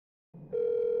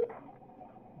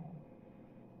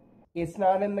It's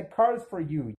not in the cards for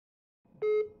you.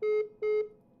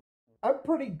 I'm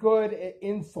pretty good at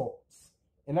insults,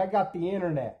 and I got the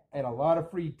internet and a lot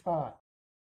of free time.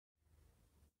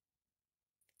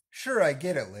 Sure, I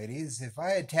get it, ladies. If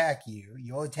I attack you,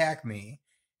 you'll attack me,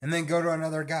 and then go to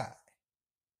another guy.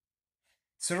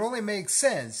 So it only makes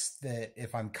sense that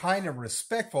if I'm kind and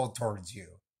respectful towards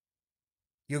you,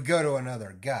 you'll go to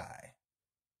another guy.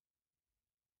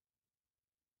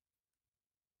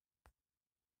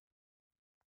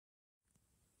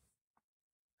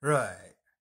 Right.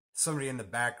 Somebody in the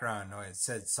background noise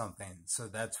said something, so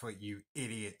that's what you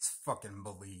idiots fucking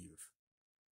believe.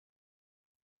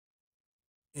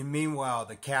 And meanwhile,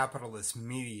 the capitalist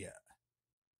media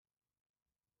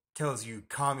tells you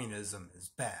communism is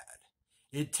bad.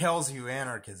 It tells you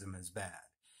anarchism is bad.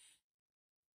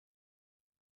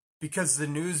 Because the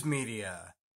news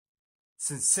media,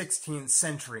 since 16th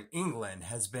century England,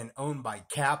 has been owned by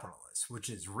capitalists, which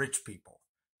is rich people.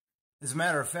 As a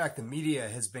matter of fact, the media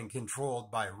has been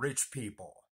controlled by rich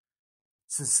people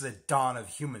since the dawn of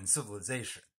human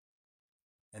civilization.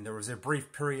 And there was a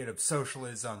brief period of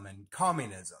socialism and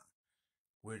communism,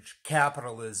 which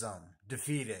capitalism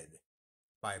defeated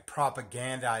by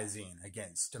propagandizing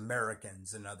against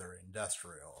Americans and other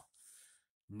industrial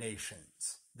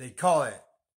nations. They call it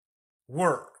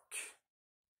work,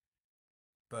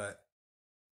 but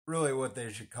really what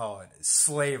they should call it is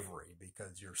slavery,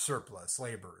 because your surplus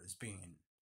labor is being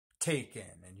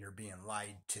taken and you're being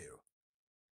lied to.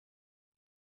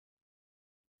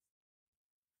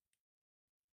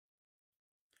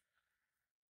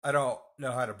 I don't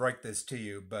know how to break this to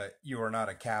you, but you are not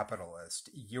a capitalist.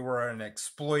 You are an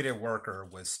exploited worker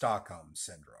with Stockholm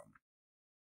Syndrome.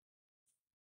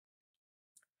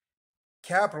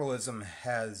 Capitalism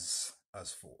has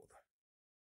us fooled.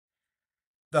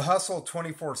 The hustle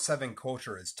 24/7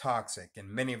 culture is toxic, and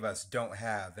many of us don't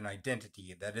have an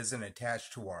identity that isn't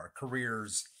attached to our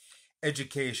careers,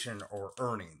 education, or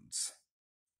earnings.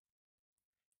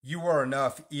 You are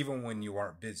enough even when you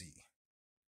aren't busy.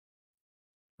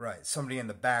 Right, somebody in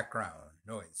the background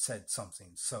said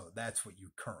something, so that's what you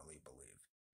currently believe.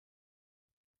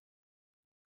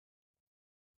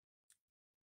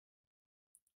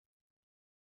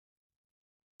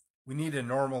 We need to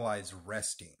normalize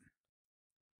resting.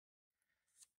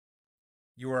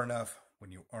 You are enough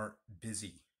when you aren't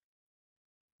busy.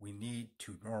 We need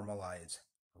to normalize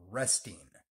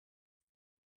resting.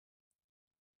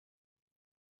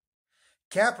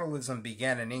 Capitalism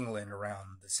began in England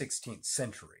around the 16th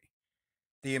century.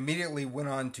 They immediately went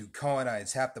on to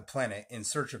colonize half the planet in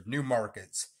search of new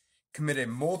markets, committed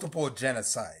multiple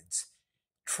genocides,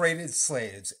 traded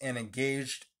slaves, and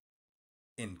engaged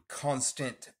in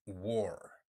constant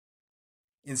war.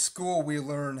 In school, we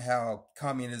learn how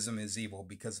communism is evil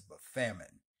because of a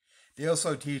famine. They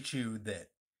also teach you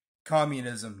that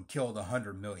communism killed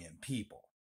 100 million people.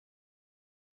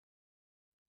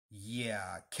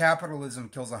 Yeah, capitalism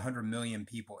kills 100 million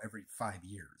people every 5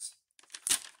 years.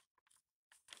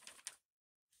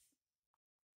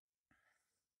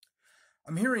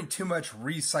 I'm hearing too much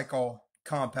recycle,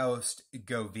 compost,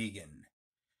 go vegan.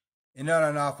 And not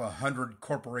enough 100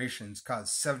 corporations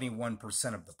cause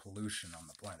 71% of the pollution on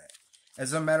the planet.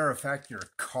 As a matter of fact,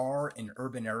 your car in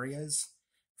urban areas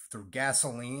through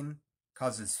gasoline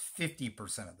causes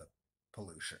 50% of the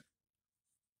pollution.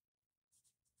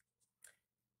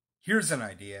 Here's an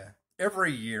idea.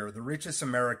 Every year, the richest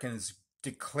Americans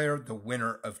declare the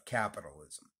winner of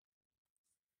capitalism.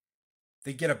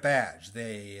 They get a badge.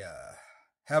 They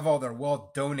have all their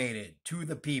wealth donated to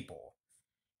the people,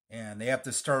 and they have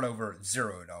to start over at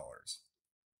 $0.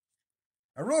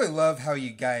 I really love how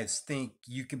you guys think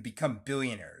you can become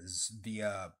billionaires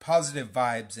via positive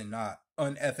vibes and not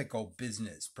unethical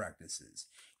business practices.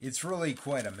 It's really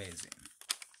quite amazing.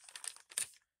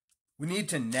 We need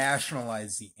to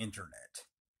nationalize the internet.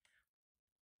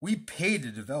 We paid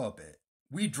to develop it.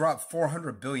 We dropped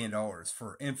 $400 billion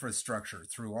for infrastructure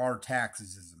through our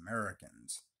taxes as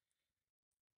Americans.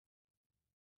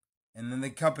 And then the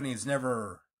companies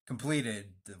never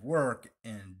completed the work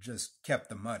and just kept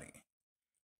the money.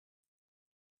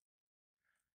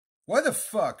 Why the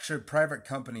fuck should private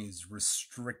companies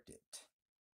restrict it?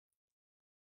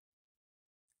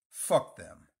 Fuck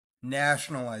them.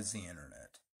 Nationalize the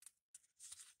internet.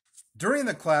 During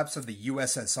the collapse of the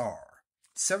USSR,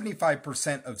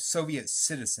 75% of Soviet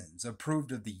citizens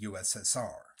approved of the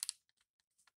USSR.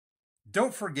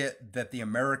 Don't forget that the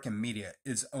American media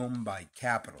is owned by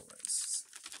capitalists.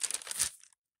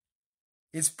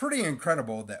 It's pretty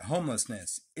incredible that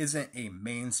homelessness isn't a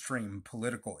mainstream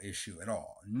political issue at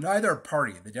all. Neither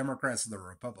party, the Democrats or the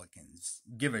Republicans,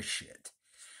 give a shit.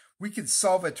 We could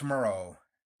solve it tomorrow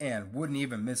and wouldn't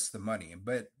even miss the money,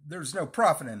 but there's no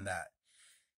profit in that,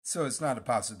 so it's not a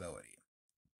possibility.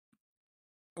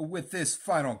 With this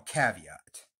final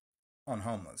caveat on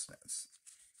homelessness.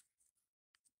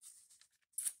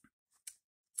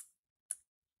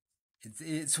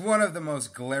 It's one of the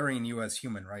most glaring U.S.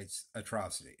 human rights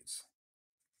atrocities.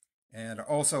 And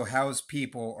also, housed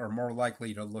people are more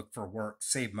likely to look for work,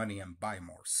 save money, and buy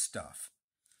more stuff.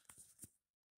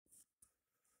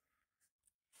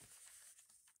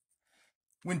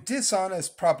 When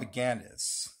dishonest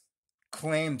propagandists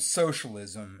claim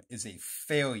socialism is a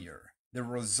failure that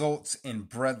results in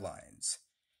breadlines,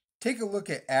 take a look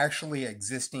at actually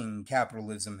existing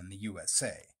capitalism in the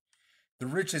USA, the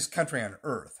richest country on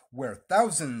earth, where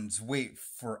thousands wait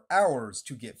for hours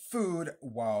to get food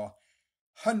while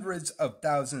hundreds of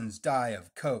thousands die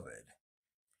of COVID.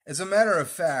 As a matter of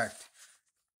fact,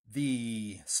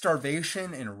 the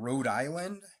starvation in Rhode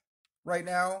Island right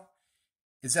now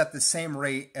is at the same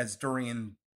rate as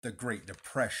during the Great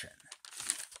Depression.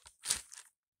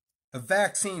 A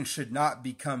vaccine should not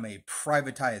become a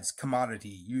privatized commodity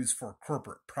used for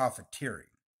corporate profiteering.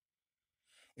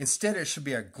 Instead, it should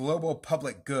be a global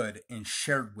public good and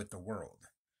shared with the world.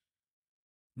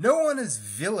 No one is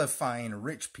vilifying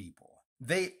rich people.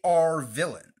 They are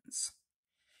villains.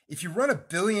 If you run a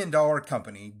billion-dollar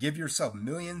company, give yourself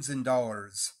millions in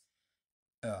dollars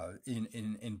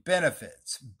in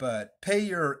benefits, but pay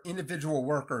your individual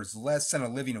workers less than a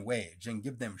living wage and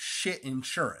give them shit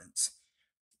insurance,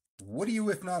 what are you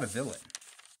if not a villain?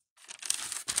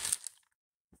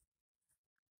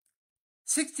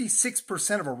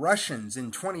 66% of Russians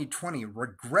in 2020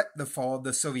 regret the fall of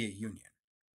the Soviet Union.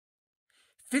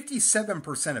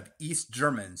 57% of East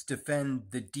Germans defend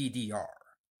the DDR.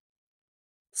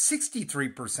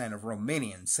 63% of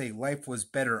Romanians say life was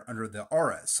better under the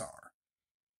RSR.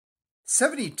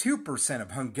 72%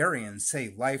 of Hungarians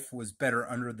say life was better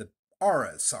under the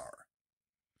RSR.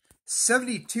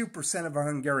 72% of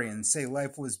Hungarians say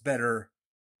life was better,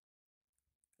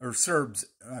 or Serbs,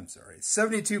 I'm sorry,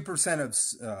 72%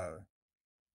 of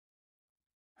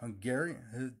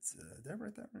Hungarian, did I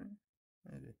write that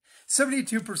right?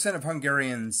 72% of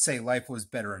Hungarians say life was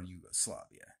better in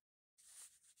Yugoslavia.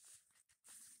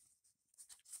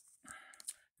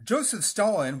 Joseph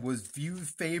Stalin was viewed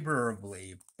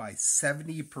favorably by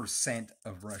 70%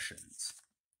 of Russians.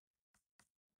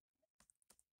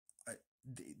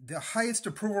 The highest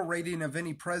approval rating of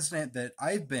any president that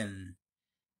I've been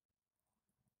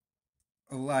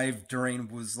alive during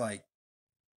was like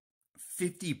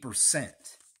 50%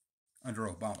 under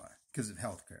Obama because of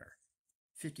healthcare.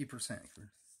 50%.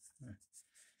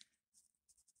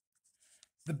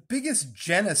 The biggest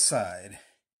genocide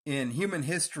in human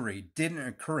history didn't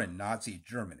occur in Nazi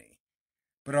Germany,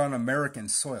 but on American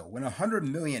soil, when 100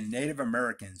 million Native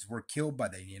Americans were killed by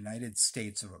the United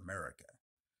States of America.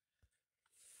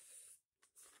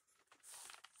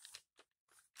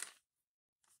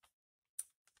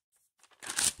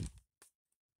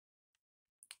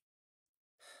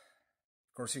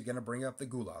 Of course, you're going to bring up the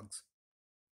gulags.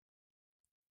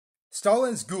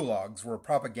 Stalin's gulags were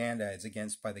propagandized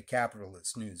against by the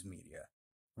capitalist news media.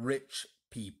 Rich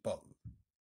people.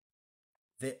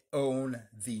 They own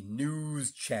the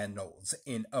news channels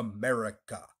in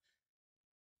America.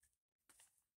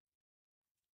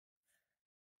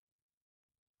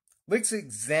 Let's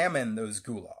examine those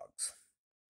gulags.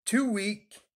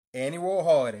 2-week annual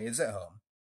holidays at home.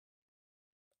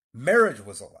 Marriage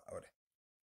was allowed.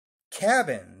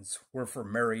 Cabins were for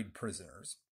married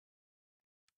prisoners.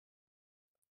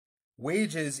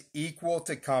 Wages equal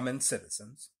to common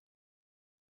citizens.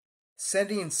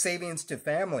 Sending savings to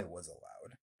family was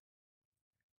allowed.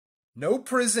 No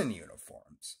prison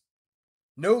uniforms.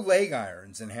 No leg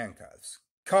irons and handcuffs.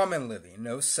 Common living,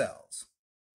 no cells.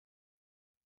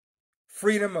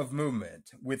 Freedom of movement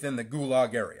within the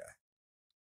Gulag area.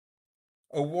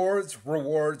 Awards,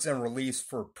 rewards, and release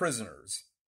for prisoners.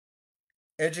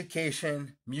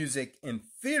 Education, music, and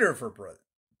theater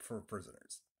for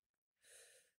prisoners.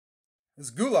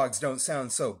 Those gulags don't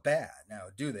sound so bad now,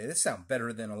 do they? They sound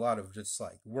better than a lot of just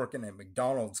like working at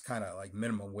McDonald's kind of like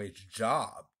minimum wage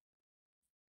job.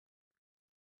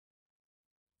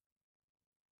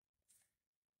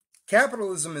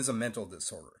 Capitalism is a mental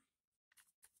disorder.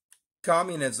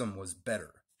 Communism was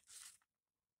better.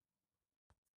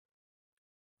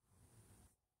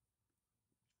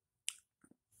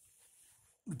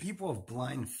 The people of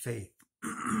blind faith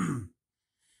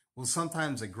will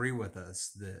sometimes agree with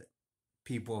us that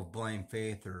people of blind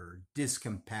faith are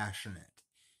discompassionate,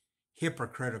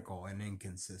 hypocritical, and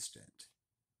inconsistent.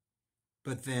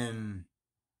 But then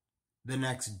the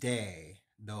next day,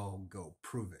 they'll go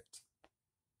prove it.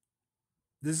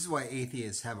 This is why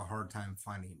atheists have a hard time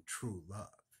finding true love.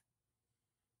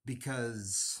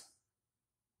 Because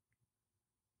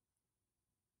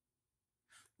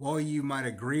while you might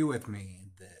agree with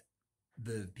me that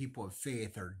the people of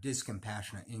faith are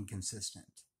discompassionate,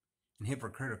 inconsistent, and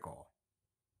hypocritical,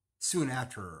 soon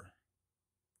after,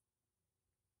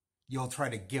 you'll try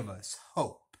to give us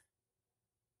hope.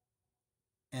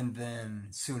 And then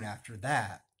soon after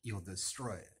that, you'll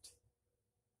destroy it.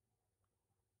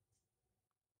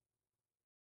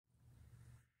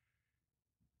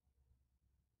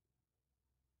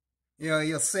 You know,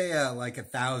 you'll say like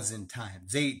 1,000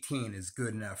 times, 18 is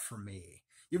good enough for me.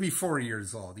 You'll be 40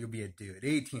 years old. You'll be a dude.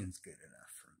 18 is good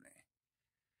enough for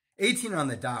me. 18 on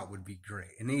the dot would be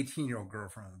great. An 18-year-old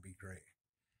girlfriend would be great.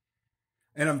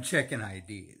 And I'm checking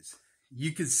IDs.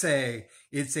 You could say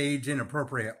it's age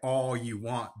inappropriate all you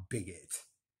want, bigot.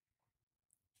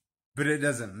 But it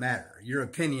doesn't matter. Your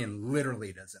opinion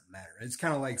literally doesn't matter. It's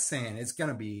kind of like saying it's going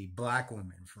to be black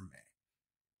women for me.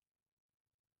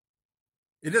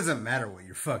 It doesn't matter what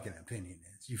your fucking opinion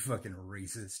is. You fucking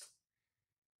racist.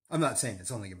 I'm not saying it's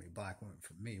only going to be black women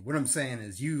for me. What I'm saying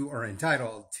is you are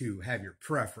entitled to have your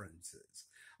preferences.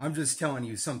 I'm just telling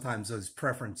you sometimes those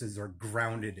preferences are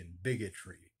grounded in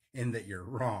bigotry and that you're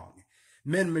wrong.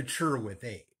 Men mature with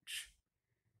age.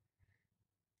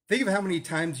 Think of how many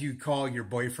times you call your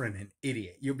boyfriend an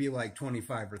idiot. You'll be like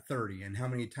 25 or 30, and how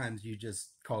many times you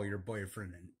just call your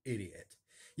boyfriend an idiot.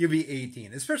 You'll be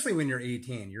 18, especially when you're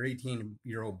 18, your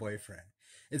 18-year-old boyfriend.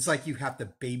 It's like you have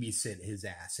to babysit his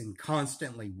ass and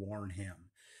constantly warn him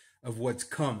of what's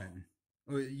coming,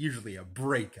 usually a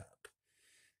breakup,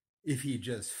 if he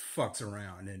just fucks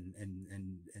around and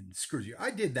screws you.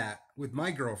 I did that with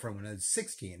my girlfriend when I was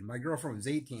 16. My girlfriend was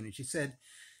 18, and she said,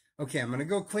 okay, I'm going to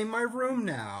go clean my room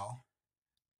now.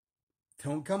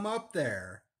 Don't come up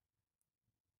there.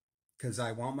 Because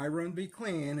I want my room to be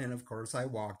clean. And of course, I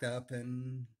walked up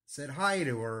and said hi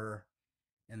to her.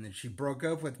 And then she broke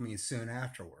up with me soon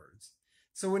afterwards.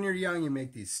 So when you're young, you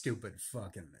make these stupid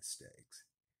fucking mistakes.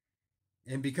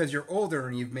 And because you're older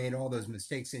and you've made all those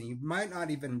mistakes, and you might not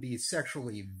even be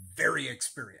sexually very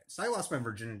experienced. I lost my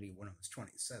virginity when I was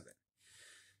 27.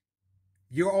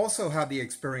 You also have the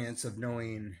experience of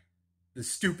knowing the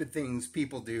stupid things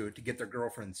people do to get their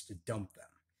girlfriends to dump them.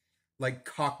 Like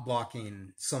cock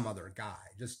blocking some other guy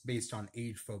just based on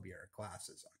age phobia or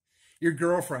classism. Your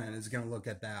girlfriend is going to look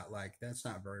at that like, that's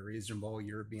not very reasonable.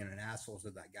 You're being an asshole to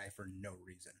that guy for no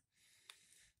reason.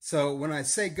 So when I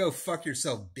say go fuck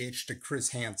yourself, bitch, to Chris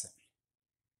Hansen,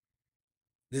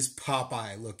 this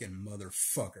Popeye looking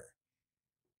motherfucker.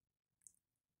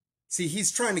 See,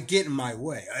 he's trying to get in my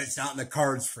way. It's not in the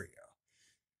cards for you.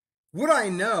 What I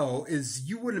know is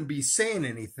you wouldn't be saying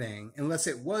anything unless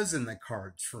it was in the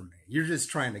cards for me. You're just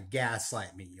trying to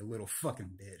gaslight me, you little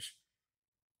fucking bitch.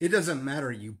 It doesn't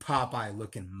matter, you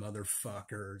Popeye-looking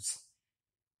motherfuckers.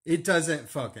 It doesn't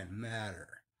fucking matter.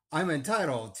 I'm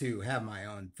entitled to have my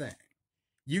own thing.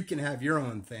 You can have your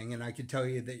own thing, and I can tell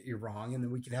you that you're wrong, and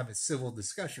then we can have a civil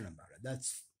discussion about it.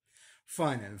 That's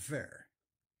fine and fair.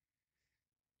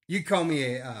 You call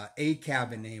me a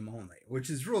cab in name only, which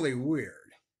is really weird.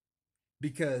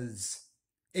 Because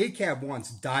ACAB wants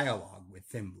dialogue with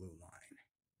Thin Blue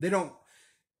Line.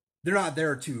 They're not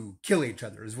there to kill each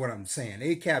other, is what I'm saying.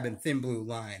 ACAB and Thin Blue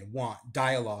Line want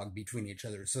dialogue between each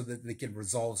other so that they can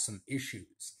resolve some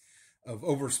issues of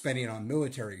overspending on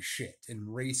military shit and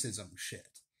racism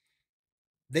shit.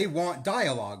 They want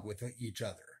dialogue with each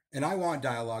other. And I want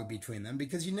dialogue between them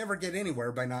because you never get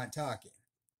anywhere by not talking.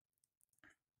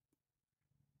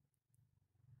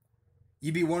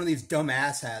 You'd be one of these dumb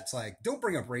asshats like, don't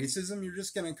bring up racism. You're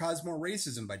just going to cause more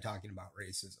racism by talking about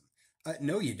racism.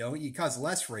 No, you don't. You cause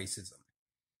less racism.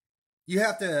 You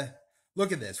have to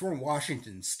look at this. We're in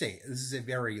Washington State. This is a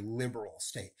very liberal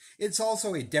state. It's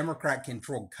also a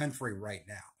Democrat-controlled country right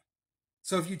now.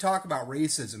 So if you talk about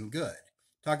racism, good.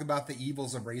 Talk about the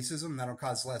evils of racism, that'll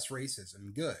cause less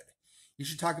racism, good. You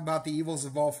should talk about the evils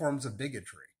of all forms of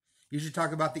bigotry. You should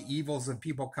talk about the evils of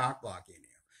people cockblocking you.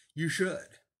 You should.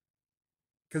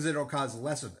 Because it'll cause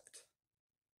less of it.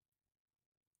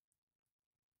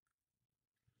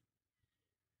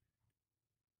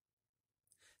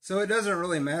 So it doesn't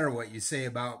really matter what you say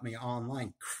about me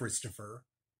online, Christopher.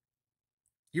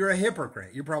 You're a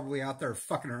hypocrite. You're probably out there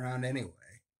fucking around anyway.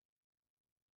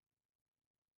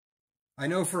 I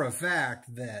know for a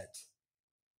fact that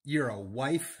you're a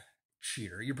wife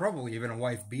cheater. You're probably even a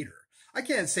wife beater. I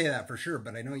can't say that for sure,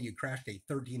 but I know you crashed a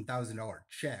 $13,000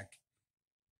 check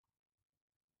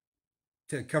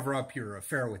to cover up your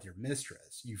affair with your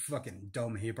mistress. You fucking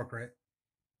dumb hypocrite.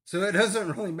 So it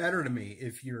doesn't really matter to me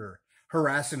if you're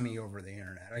harassing me over the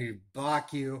internet. I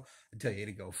block you, I tell you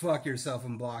to go fuck yourself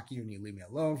and block you, and you leave me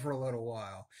alone for a little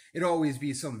while. It'd always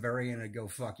be some variant of go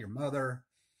fuck your mother.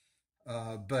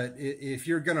 But if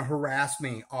you're going to harass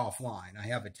me offline, I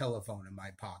have a telephone in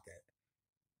my pocket.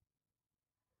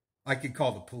 I could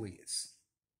call the police.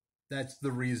 That's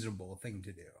the reasonable thing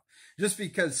to do. Just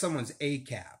because someone's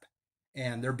ACAB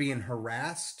and they're being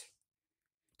harassed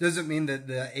doesn't mean that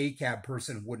the ACAB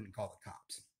person wouldn't call the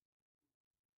cops.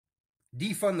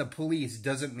 Defund the police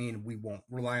doesn't mean we won't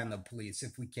rely on the police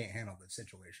if we can't handle the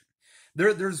situation.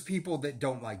 There's people that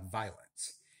don't like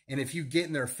violence. And if you get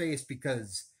in their face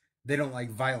because they don't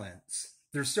like violence,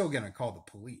 they're still going to call the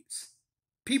police.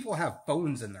 People have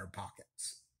phones in their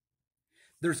pockets.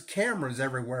 There's cameras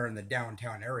everywhere in the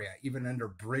downtown area, even under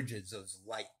bridges. Those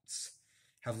lights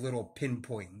have little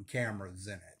pinpointing cameras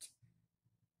in it.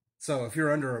 So if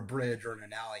you're under a bridge or in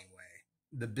an alleyway,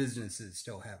 the businesses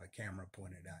still have a camera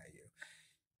pointed at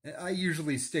you. I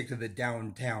usually stick to the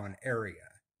downtown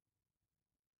area.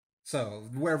 So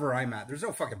wherever I'm at, there's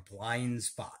no fucking blind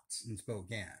spots in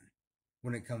Spokane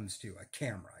when it comes to a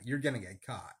camera. You're going to get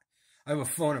caught. I have a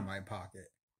phone in my pocket.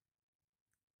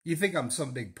 You think I'm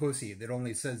some big pussy that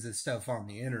only says this stuff on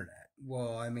the internet.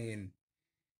 Well, I mean,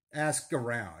 ask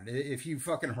around. If you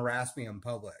fucking harass me in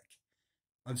public,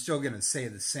 I'm still going to say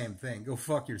the same thing. Go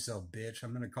fuck yourself, bitch. I'm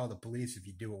going to call the police if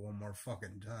you do it one more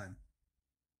fucking time.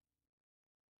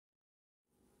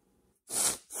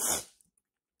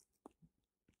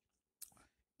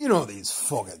 You know these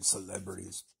fucking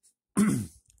celebrities.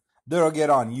 They'll get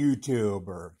on YouTube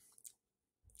or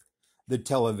the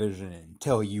television and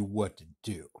tell you what to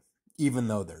do, even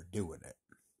though they're doing it.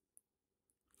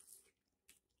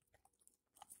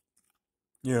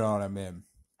 You know what I mean?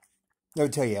 They'll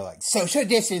tell you, like, social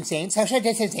distancing.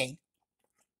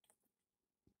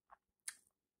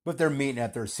 But they're meeting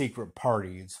at their secret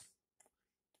parties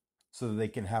so that they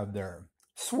can have their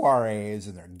soirees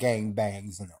and their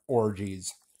gangbangs and their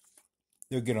orgies.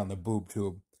 They'll get on the boob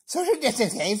tube. Social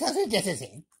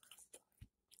distancing.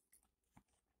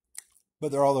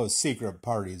 But there are all those secret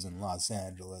parties in Los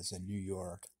Angeles and New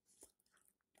York.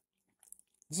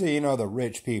 So, you know, the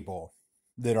rich people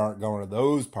that aren't going to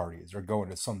those parties are going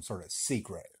to some sort of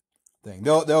secret thing.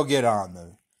 They'll get on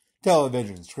the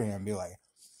television screen and be like,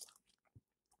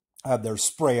 have their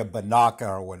spray of Banaka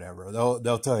or whatever.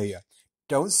 They'll tell you,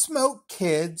 don't smoke,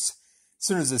 kids. As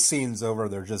soon as the scene's over,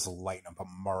 they're just lighting up a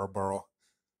Marlboro.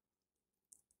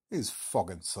 These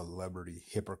fucking celebrity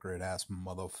hypocrite-ass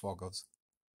motherfuckers.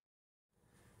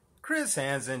 Chris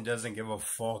Hansen doesn't give a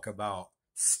fuck about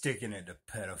sticking it to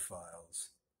pedophiles.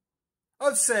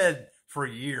 I've said for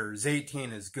years,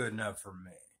 18 is good enough for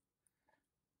me.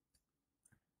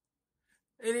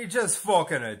 And he just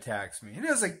fucking attacks me. He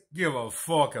doesn't give a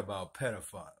fuck about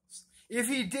pedophiles. If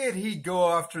he did, he'd go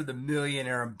after the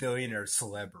millionaire and billionaire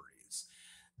celebrities.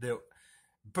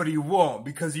 But he won't,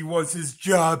 because he wants his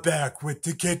job back with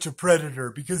To Catch a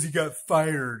Predator, because he got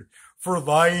fired for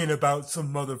lying about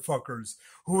some motherfuckers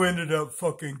who ended up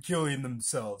fucking killing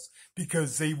themselves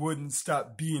because they wouldn't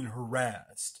stop being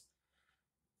harassed.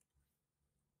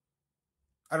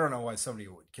 I don't know why somebody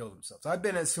would kill themselves. I've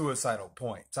been at suicidal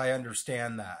points. I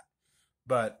understand that.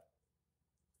 But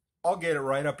I'll get it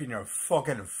right up in your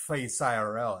fucking face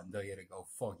IRL and tell you to go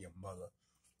fuck your mother.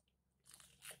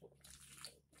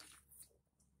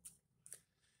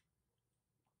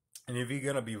 And if you're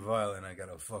gonna be violent, I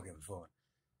got a fucking phone.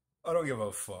 I don't give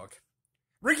a fuck.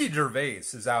 Ricky Gervais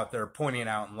is out there pointing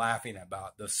out and laughing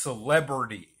about the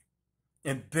celebrity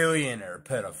and billionaire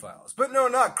pedophiles. But no,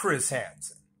 not Chris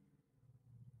Hansen.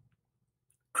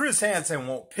 Chris Hansen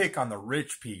won't pick on the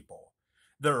rich people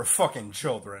that are fucking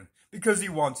children because he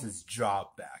wants his job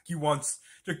back. He wants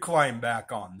to climb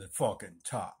back on the fucking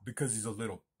top because he's a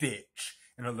little bitch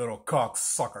and a little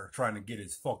cocksucker trying to get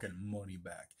his fucking money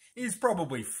back. He's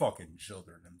probably fucking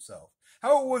children himself.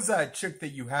 How was that chick that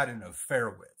you had an affair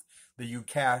with? That you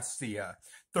cast the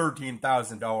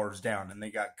 $13,000 down and they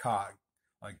got caught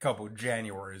like a couple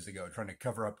Januaries ago trying to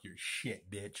cover up your shit,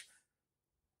 bitch.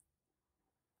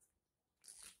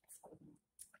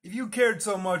 If you cared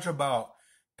so much about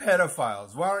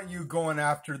pedophiles, why aren't you going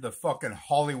after the fucking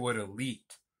Hollywood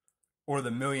elite? Or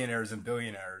the millionaires and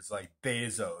billionaires like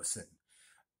Bezos and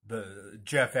the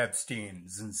Jeff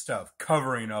Epsteins and stuff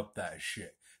covering up that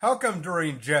shit? How come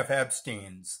during Jeff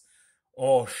Epstein's,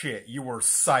 oh shit, you were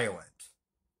silent?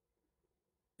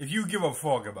 If you give a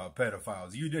fuck about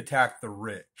pedophiles, you'd attack the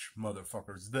rich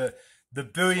motherfuckers. The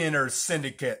billionaire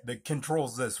syndicate that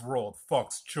controls this world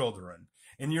fucks children.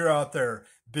 And you're out there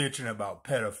bitching about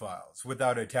pedophiles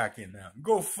without attacking them.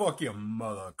 Go fuck your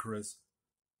mother, Chris.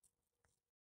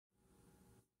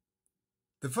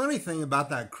 The funny thing about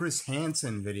that Chris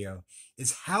Hansen video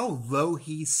is how low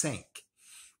he sank.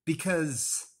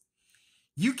 Because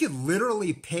you could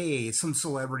literally pay some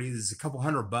celebrities a couple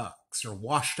 $100 or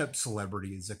washed up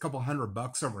celebrities a couple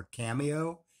 $100 over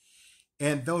Cameo,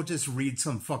 and they'll just read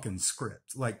some fucking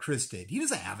script like Chris did. He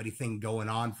doesn't have anything going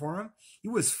on for him. He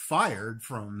was fired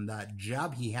from that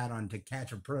job he had on To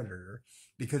Catch a Predator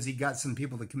because he got some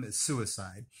people to commit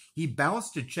suicide. He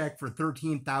bounced a check for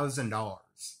 $13,000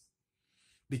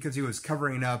 because he was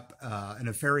covering up an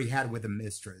affair he had with a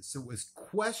mistress. It was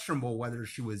questionable whether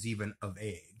she was even of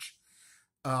age.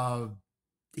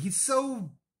 He's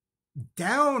so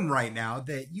down right now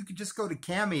that you could just go to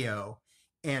Cameo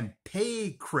and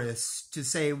pay Chris to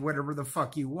say whatever the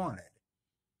fuck you wanted.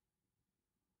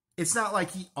 It's not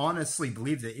like he honestly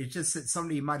believed it. It's just that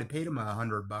somebody might have paid him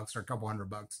 $100 or a couple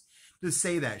 $100 to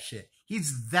say that shit.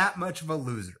 He's that much of a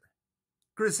loser.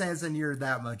 Chris Hansen, you're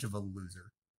that much of a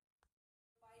loser.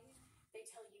 They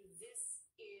tell you this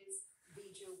is the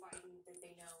Joe Biden that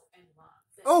they know and love.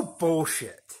 Oh,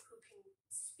 bullshit. Who can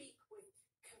speak with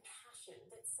compassion.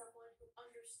 That's someone who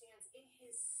understands in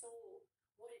his soul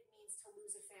what it means to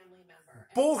lose a family member.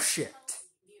 Bullshit.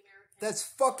 That's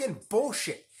fucking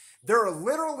bullshit. There are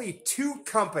literally 2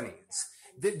 companies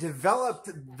that developed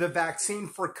the vaccine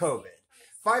for COVID.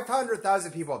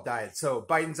 500,000 people have died. So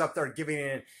Biden's up there giving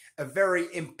it a very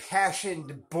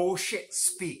impassioned bullshit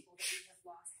speech.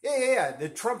 Yeah. The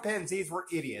Trumpanzees were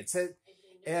idiots.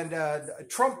 And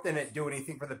Trump didn't do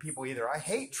anything for the people either. I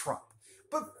hate Trump.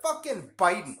 But fucking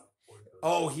Biden.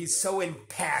 Oh, he's so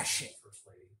impassioned.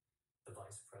 The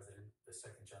Vice President, the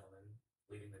second gentleman,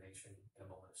 leading the nation in a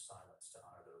moment of silence to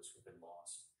honor those who've been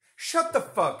lost. Shut the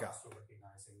fuck up.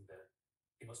 Recognizing that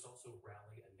he must also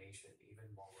rally a nation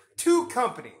even while we're in 2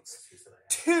 companies.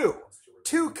 Two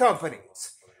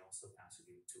companies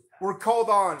were called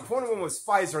on. One of them was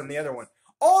Pfizer and the other one.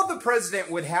 All the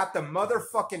president would have to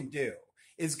motherfucking do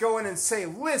is go in and say,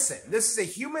 listen, this is a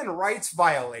human rights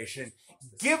violation.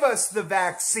 Give us the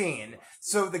vaccine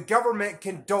so the government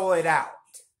can dole it out.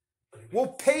 We'll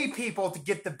pay people to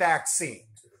get the vaccine.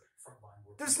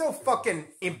 There's no fucking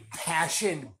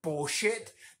impassioned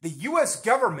bullshit. The U.S.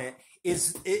 government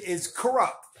is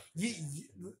corrupt.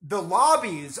 The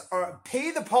lobbies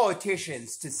pay the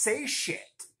politicians to say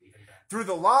shit through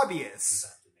the lobbyists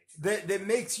that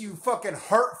makes you fucking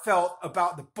heartfelt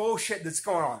about the bullshit that's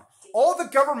going on. All the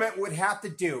government would have to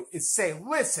do is say,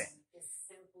 listen,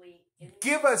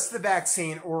 give us the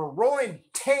vaccine or we're rolling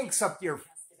tanks up your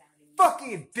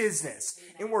fucking business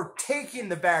and we're taking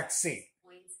the vaccine.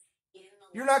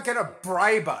 You're not going to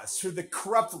bribe us through the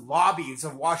corrupt lobbies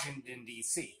of Washington,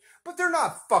 D.C. But they're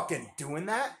not fucking doing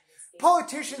that.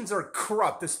 Politicians are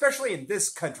corrupt, especially in this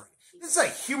country. This is a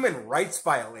human rights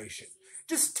violation.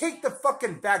 Just take the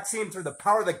fucking vaccine through the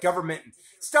power of the government and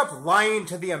stop lying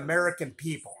to the American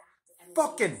people.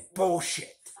 Fucking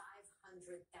bullshit.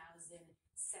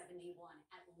 500,071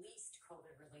 at least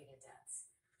COVID-related deaths.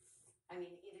 I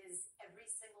mean, it is every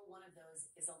single one of those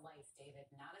is a life, David.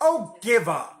 Not a Oh, give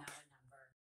up.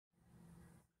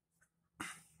 not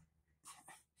a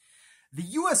number. The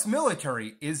U.S.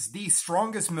 military is the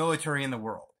strongest military in the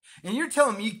world. And you're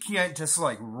telling me you can't just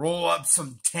like roll up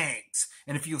some tanks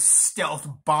and a few stealth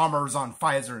bombers on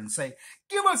Pfizer and say,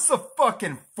 give us the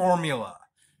fucking formula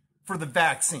for the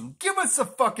vaccine. Give us the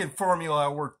fucking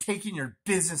formula. We're taking your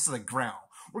business to the ground.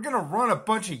 We're going to run a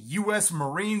bunch of U.S.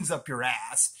 Marines up your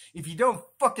ass if you don't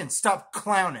fucking stop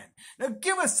clowning. Now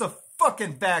give us the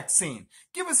fucking vaccine.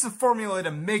 Give us the formula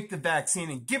to make the vaccine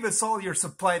and give us all your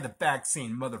supply of the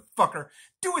vaccine, motherfucker.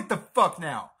 Do it the fuck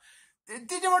now.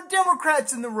 The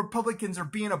Democrats and the Republicans are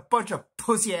being a bunch of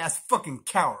pussy-ass fucking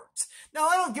cowards. Now,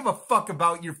 I don't give a fuck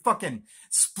about your fucking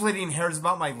splitting hairs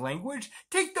about my language.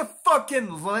 Take the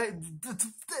fucking,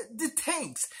 the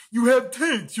tanks. You have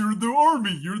tanks. You're the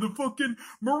army. You're the fucking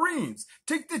Marines.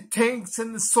 Take the tanks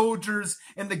and the soldiers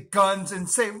and the guns and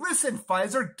say, listen,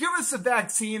 Pfizer, give us a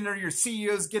vaccine or your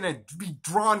CEO's gonna be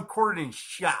drawn, quartered, and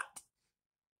shot.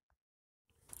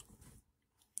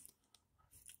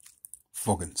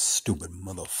 Fucking stupid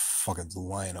motherfuckers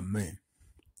lying to me.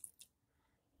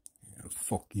 Yeah,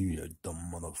 fuck you, you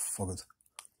dumb motherfuckers.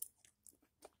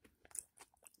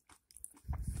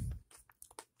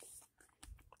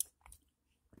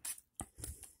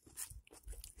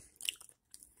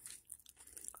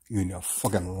 You and your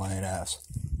fucking lying ass.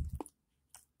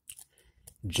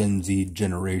 Gen Z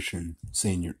generation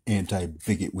saying you're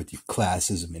anti-bigot with your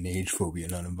classism and age phobia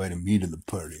and not inviting me to the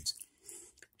parties.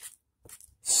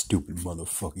 Stupid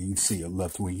motherfucker. You see your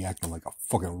left wing acting like a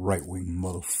fucking right wing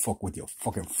motherfucker with your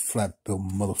fucking flat bill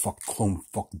motherfucker, clone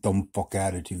fuck, dumb fuck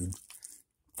attitude.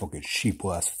 Fucking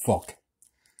sheeple ass fuck.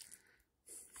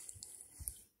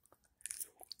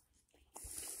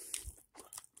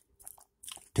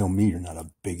 Tell me you're not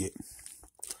a bigot.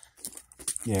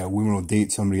 Yeah, women will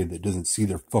date somebody that doesn't see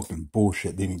their fucking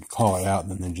bullshit. They need to call it out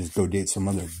and then just go date some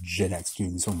other Gen X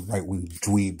dude. Some right-wing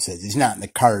dweeb says it's not in the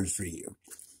cards for you.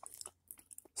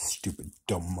 Stupid,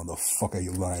 dumb motherfucker,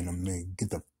 you lying to me.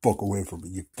 Get the fuck away from me.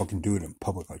 You fucking do it in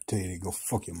public, I'll tell you to go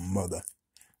fuck your mother.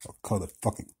 I'll call the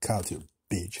fucking cops, you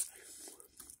bitch.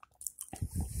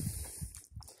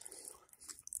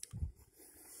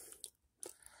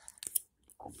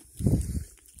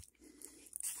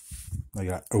 Like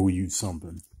I owe you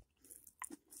something.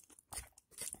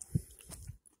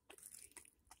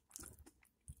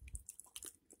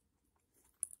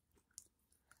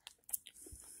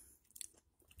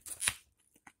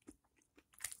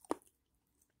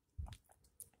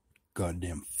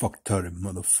 Goddamn fuck-tarded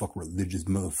motherfucker, religious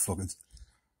motherfuckers.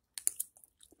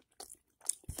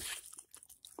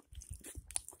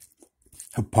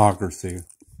 Hypocrisy.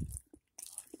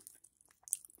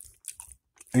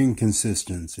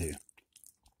 Inconsistency.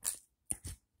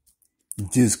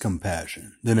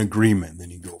 Discompassion. Then agreement.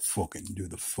 Then you go fucking do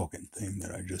the fucking thing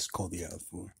that I just called you out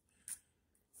for.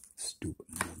 Stupid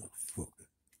motherfucker.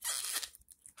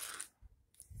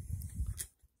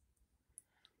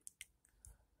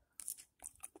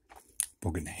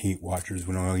 Fucking hate watchers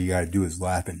when all you gotta do is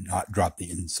laugh and not drop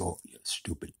the insult. You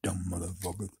stupid dumb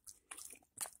motherfucker.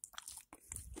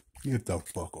 Get the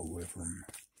fuck away from me.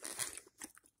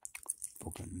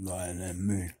 Fucking lying at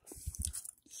me.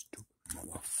 Stupid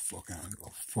motherfucker. I don't give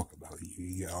a fuck about you.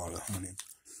 You get all the honey.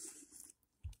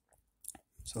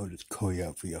 So I'll just call you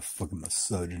out for your fucking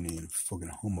misogyny and fucking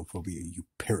homophobia, you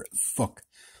parrot fuck.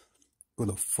 Go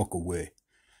the fuck away.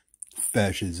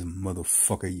 Fascism,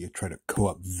 motherfucker, you try to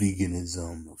co-opt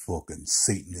veganism, or fucking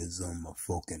Satanism, or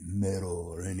fucking metal,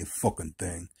 or any fucking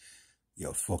thing.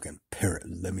 You fucking parrot,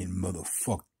 lemon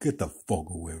motherfucker, get the fuck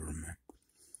away from me.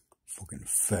 Fucking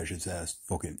fascist ass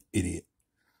fucking idiot.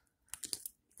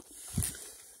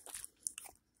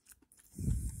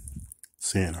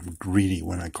 Saying I'm greedy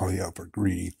when I call you out for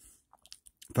greedy.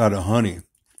 If I had a honey,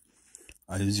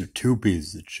 these are 2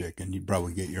 pieces of chicken, you'd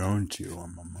probably get your own 2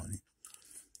 on my money.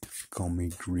 Call me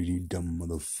greedy, dumb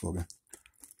motherfucker.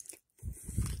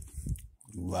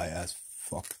 Lie ass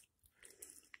fuck.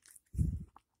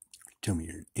 Tell me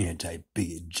you're an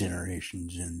anti-bigot generation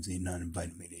Gen Z, not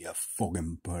inviting me to your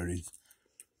fucking parties.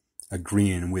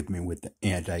 Agreeing with me with the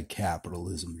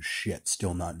anti-capitalism shit,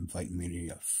 still not inviting me to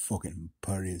your fucking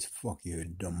parties. Fuck you,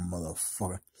 dumb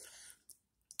motherfucker.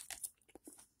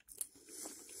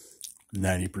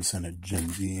 90% of Gen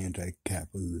Z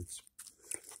anti-capitalists.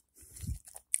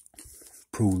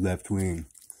 Pro-left-wing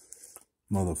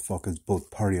motherfuckers, both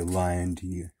party are lying to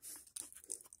you.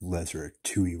 Lesser of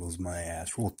 2 evils, my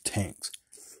ass. Roll tanks.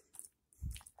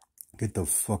 Get the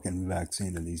fucking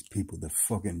vaccine to these people. They're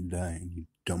fucking dying. You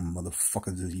dumb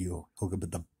motherfuckers. As you hook up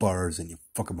at the bars and you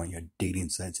fuck up on your dating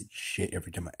sites and shit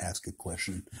every time I ask a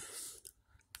question.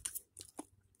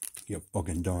 You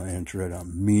fucking don't answer it.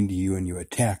 I'm mean to you and you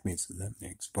attack me, so that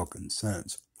makes fucking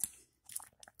sense.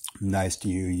 I'm nice to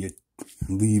you, you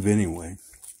leave anyway.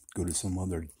 Go to some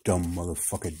other dumb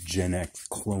motherfucker Gen X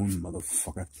clone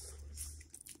motherfucker.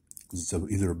 It's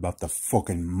either about the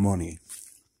fucking money,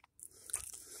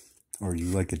 or you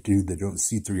like a dude that don't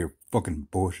see through your fucking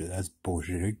bullshit. That's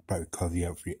bullshit. He could probably call you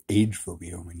out for your age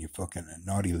phobia when you're fucking a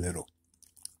naughty little.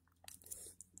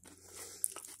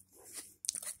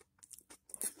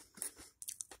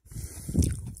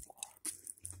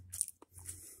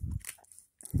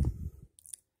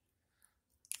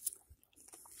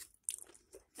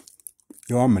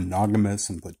 Yo, I'm monogamous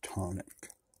and platonic.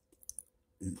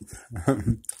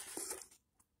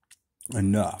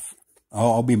 Enough.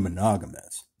 I'll be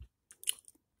monogamous.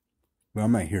 But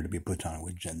I'm not here to be platonic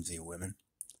with Gen Z women.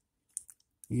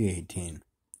 You're 18.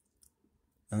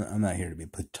 I'm not here to be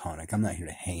platonic. I'm not here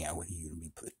to hang out with you to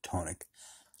be platonic.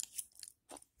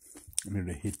 I'm here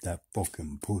to hit that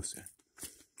fucking pussy.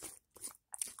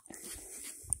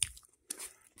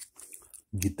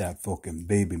 Get that fucking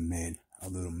baby made. A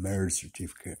little marriage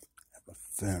certificate. Have a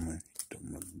family.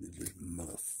 Don't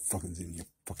motherfuckers in your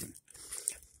fucking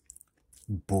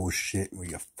bullshit where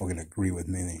you fucking agree with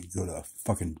me and then you go to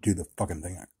fucking do the fucking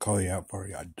thing I call you out for,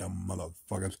 you dumb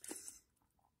motherfuckers.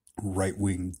 Right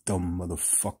wing dumb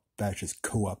motherfucker fascist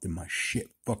co-opting my shit.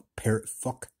 Fuck parrot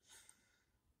fuck.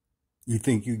 You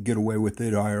think you get away with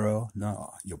it, IRL?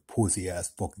 Nah, you pussy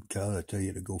ass fucking cow. I tell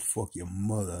you to go fuck your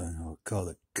mother and I'll call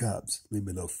the cops. Leave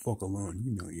me the fuck alone.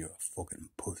 You know you're a fucking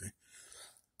pussy.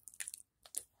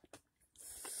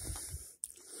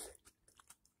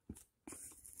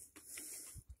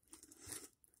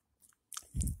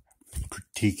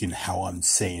 Critiquing how I'm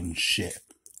saying shit.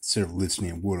 instead of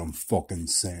listening to what I'm fucking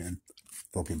saying.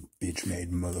 Fucking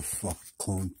bitch-made motherfucker,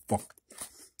 clone fuck.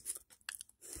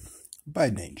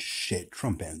 Biden ain't shit.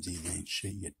 Trump ain't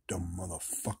shit, you dumb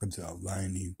motherfuckers that are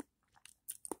lying to you.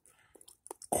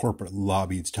 Corporate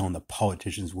lobbies telling the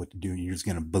politicians what to do, and you're just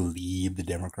gonna believe the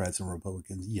Democrats and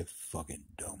Republicans? You fucking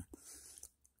dumb.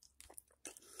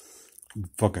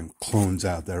 Fucking clones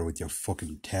out there with your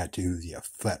fucking tattoos, your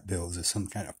flat bills, or some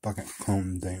kind of fucking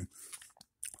clone thing.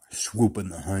 Swooping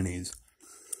the honeys.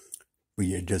 But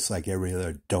you're just like every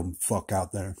other dumb fuck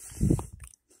out there.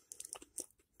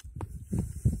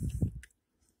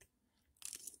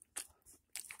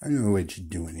 I don't know what you're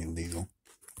doing illegal.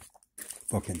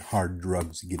 Fucking hard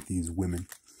drugs to get these women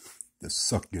to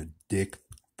suck your dick.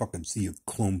 Fucking see you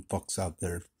clone fucks out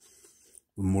there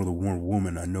with more than one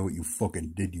woman. I know what you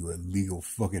fucking did, you illegal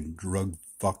fucking drug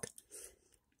fuck.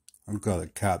 I'll call the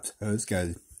cops. Oh, this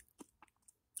guy's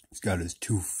got his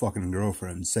 2 fucking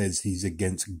girlfriends, says he's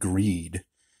against greed.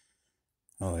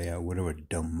 Oh yeah, whatever,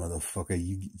 dumb motherfucker.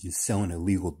 You're selling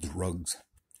illegal drugs.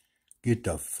 Get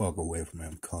the fuck away from me.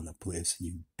 I'm calling the police,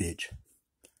 you bitch.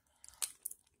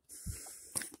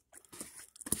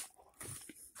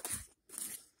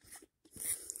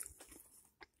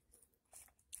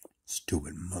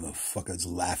 Stupid motherfuckers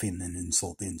laughing and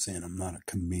insulting, saying I'm not a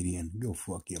comedian. Go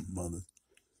fuck your mother.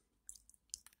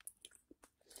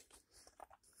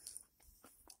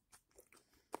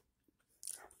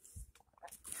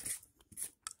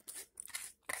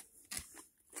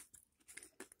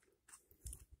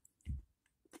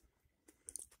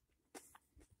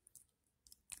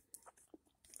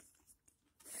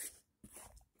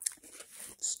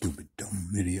 Stupid,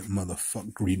 dumb, idiot,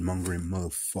 motherfucker, greed-mongering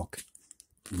motherfucker.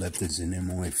 Leftists and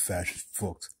MOA fascist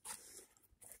fucks.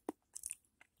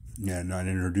 Yeah, not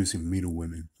introducing me to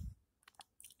women.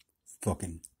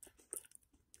 Fucking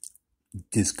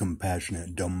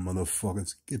discompassionate, dumb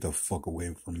motherfuckers. Get the fuck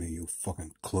away from me, you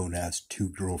fucking clone-ass 2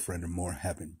 girlfriend or more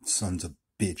having sons of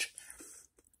bitch.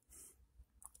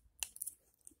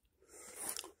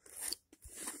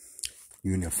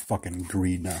 You and your fucking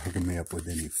greed not hooking me up with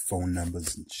any phone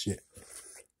numbers and shit.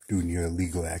 Doing your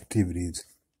illegal activities.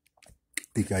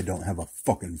 Think I don't have a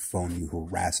fucking phone, you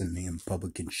harassing me in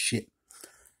public and shit.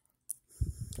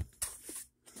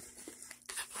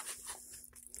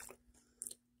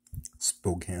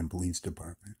 Spokane Police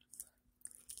Department.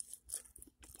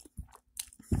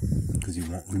 Because you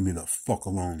won't leave me the fuck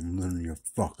alone. Learn your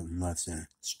fucking lesson.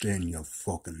 Stay in your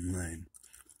fucking lane.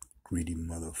 Greedy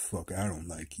motherfucker. I don't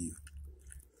like you.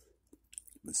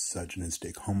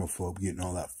 Misogynistic, homophobe, getting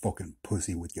all that fucking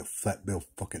pussy with your flat bill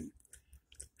fucking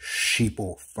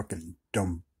sheeple fucking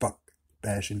dumb fuck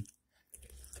bashing.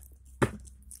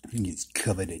 He's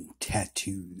covered in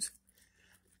tattoos.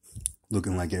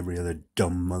 Looking like every other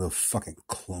dumb motherfucking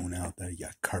clone out there. You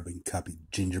carbon copy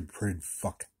gingerbread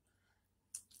fuck.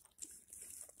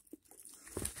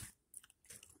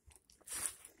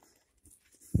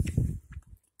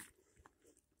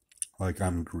 Like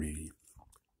I'm greedy.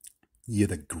 You're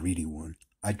the greedy one.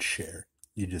 I'd share.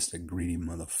 You're just a greedy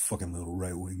motherfucking little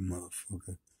right-wing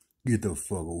motherfucker. Get the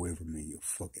fuck away from me, you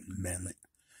fucking manly.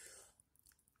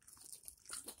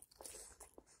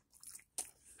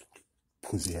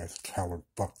 Pussy-ass coward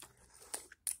fuck.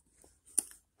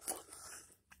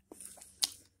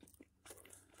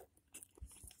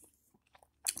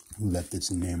 Left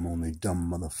this name only,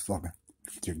 dumb motherfucker.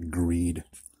 Your greed.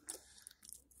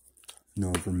 No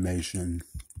information.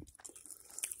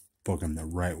 Fucking the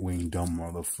right-wing dumb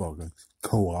motherfucker.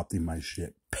 Co-opting my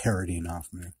shit. Parroting off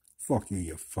me. Fuck you,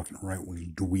 you fucking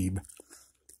right-wing dweeb.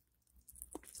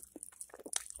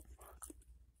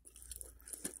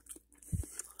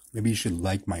 Maybe you should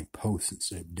like my posts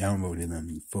instead of downloading them.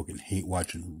 You fucking hate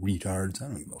watching retards. I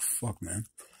don't give a fuck, man.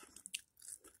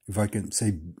 If I can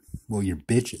say, well, you're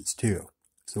bitches, too.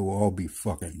 So we'll all be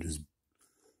fucking just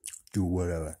do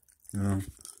whatever. You know?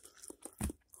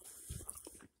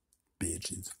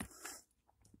 Bitches.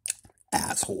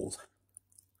 Assholes.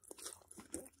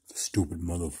 Stupid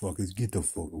motherfuckers. Get the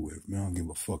fuck away from me. I don't give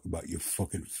a fuck about your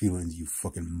fucking feelings, you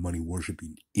fucking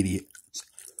money-worshipping idiots.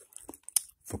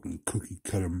 Fucking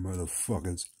cookie-cutter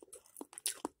motherfuckers.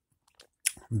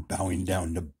 Bowing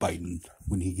down to Biden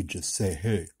when he could just say,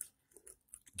 hey,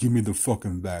 give me the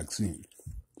fucking vaccine.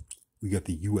 We got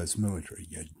the U.S. military,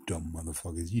 you dumb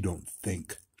motherfuckers. You don't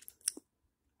think.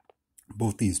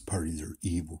 Both these parties are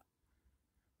evil.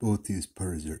 Both these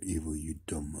parties are evil, you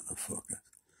dumb motherfuckers.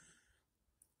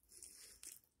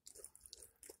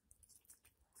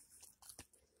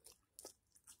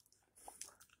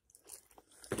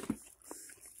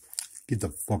 Get the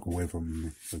fuck away from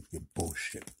me with your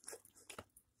bullshit.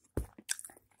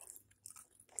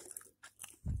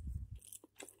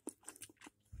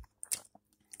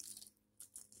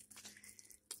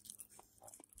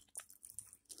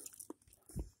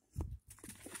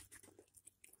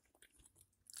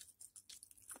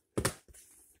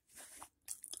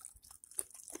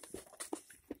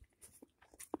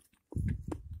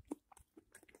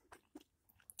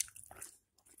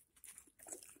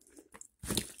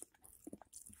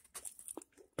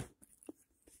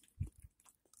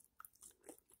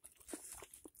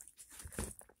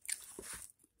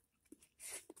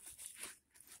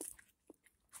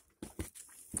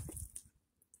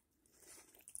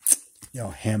 You know,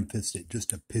 ham-fisted just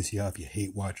to piss you off, you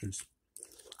hate watchers.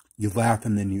 You laugh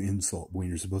and then you insult when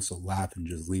you're supposed to laugh and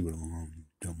just leave it alone, you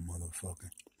dumb motherfucker.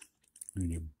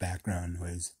 Doing your background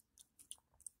noise.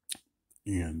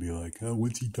 You're gonna be like, oh,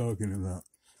 what's he talking about?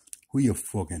 Who you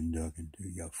fucking talking to?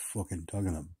 You fucking talking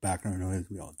about background noise?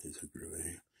 We all disagree with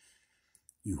you.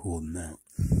 You holding out.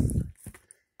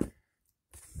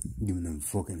 Giving them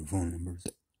fucking phone numbers.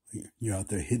 You're out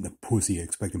there hitting the pussy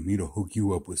expecting me to hook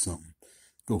you up with something.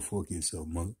 Go fuck yourself,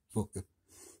 motherfucker.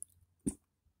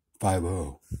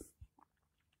 5-0.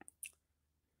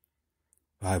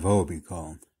 5-0 be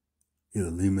called. Either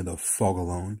leave me the fuck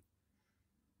alone.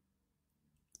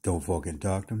 Don't fucking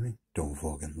talk to me. Don't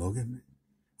fucking look at me.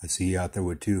 I see you out there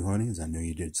with 2 honeys. I know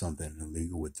you did something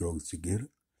illegal with drugs to get it.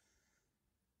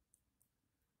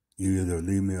 You either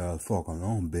leave me the fuck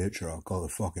alone, bitch, or I'll call the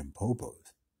fucking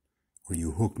popos. Or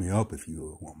you hook me up if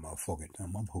you want my fucking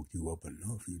time. I'll hook you up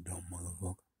enough, you dumb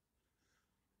motherfucker.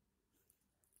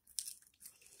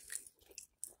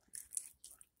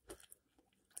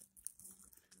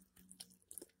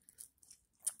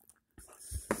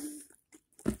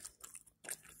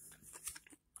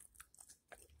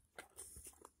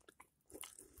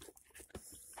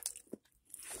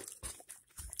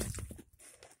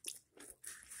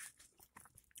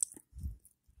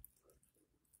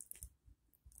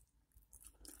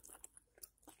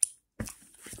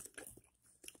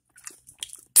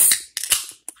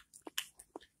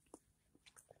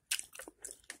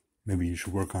 Maybe you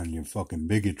should work on your fucking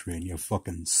bigotry and you're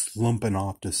fucking slumping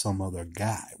off to some other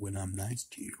guy when I'm nice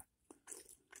to you.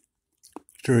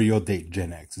 Sure, you'll date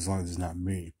Gen X as long as it's not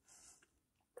me.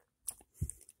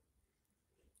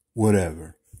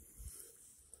 Whatever.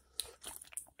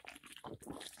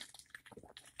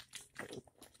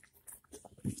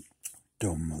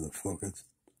 Dumb motherfuckers.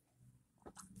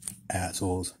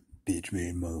 Assholes.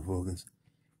 Bitch-made motherfuckers.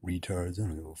 Retards. I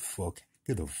don't give a fuck.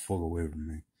 Get the fuck away from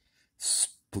me.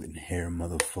 Splitting hair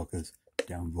motherfuckers.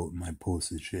 Downvoting my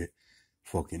posts and shit.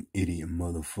 Fucking idiot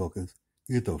motherfuckers.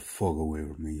 Get the fuck away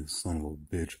from me, you son of a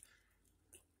bitch.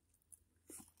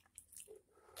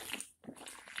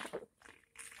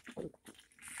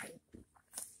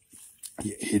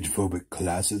 You age-phobic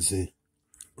classes,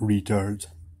 retards.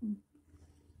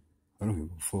 I don't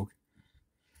give a fuck.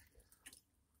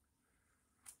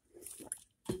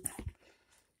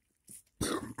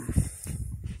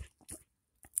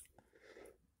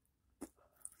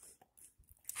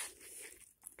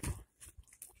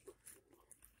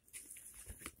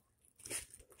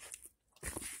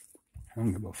 I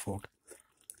don't give a fuck.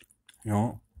 You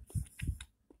know?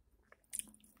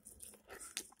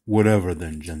 Whatever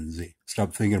then, Gen Z.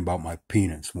 Stop thinking about my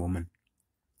penis, woman.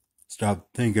 Stop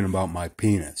thinking about my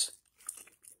penis.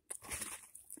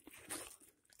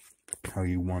 How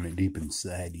you want it deep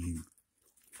inside you.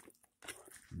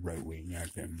 Right-wing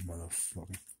acting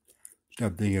motherfucker.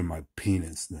 Stop thinking of my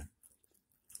penis then.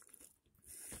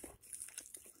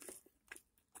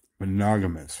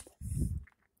 Monogamous.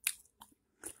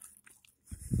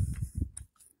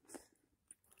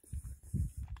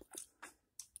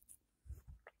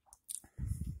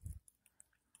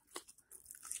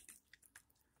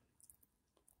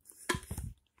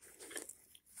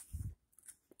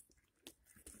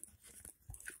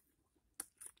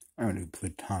 I don't do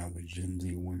platonic with Gen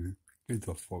Z women. Get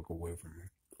the fuck away from me.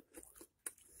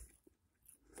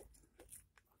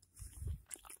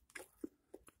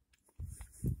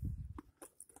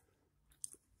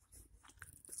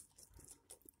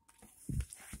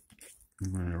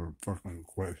 Never fucking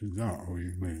questions. I don't know what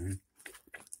you mean.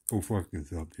 Go fuck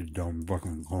yourself, you dumb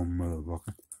fucking clone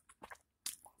motherfucker.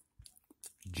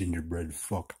 Gingerbread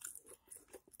fuck.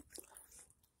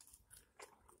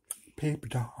 Paper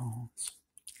dolls.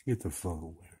 Get the fuck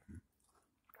away from me.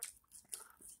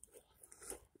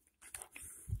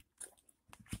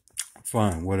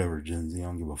 Fine, whatever, Gen Z. I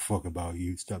don't give a fuck about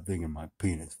you. Stop thinking my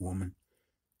penis, woman.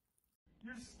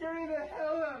 You're scaring the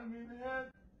hell out of me,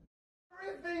 man.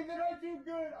 Everything that I do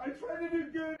good, I try to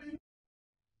do good, and